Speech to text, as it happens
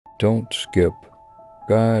Don't skip.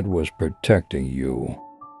 God was protecting you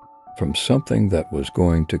from something that was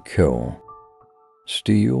going to kill,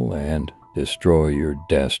 steal, and destroy your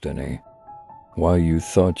destiny. While you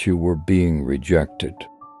thought you were being rejected,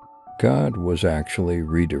 God was actually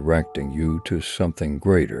redirecting you to something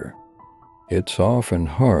greater. It's often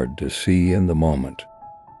hard to see in the moment,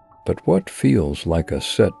 but what feels like a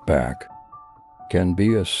setback can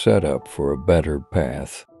be a setup for a better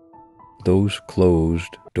path. Those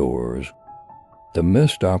closed doors, the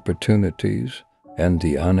missed opportunities, and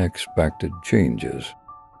the unexpected changes,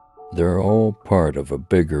 they're all part of a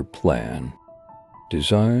bigger plan,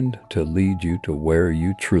 designed to lead you to where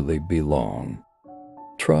you truly belong.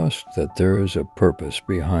 Trust that there is a purpose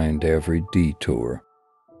behind every detour,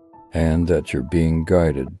 and that you're being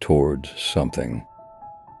guided towards something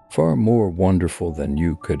far more wonderful than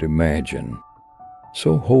you could imagine.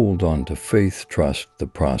 So hold on to faith, trust the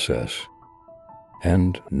process,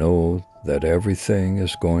 and know that everything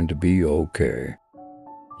is going to be okay.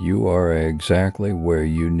 You are exactly where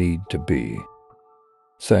you need to be.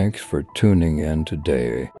 Thanks for tuning in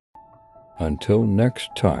today. Until next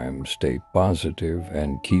time, stay positive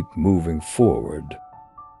and keep moving forward.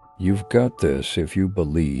 You've got this if you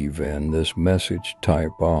believe in this message.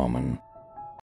 Type Amen.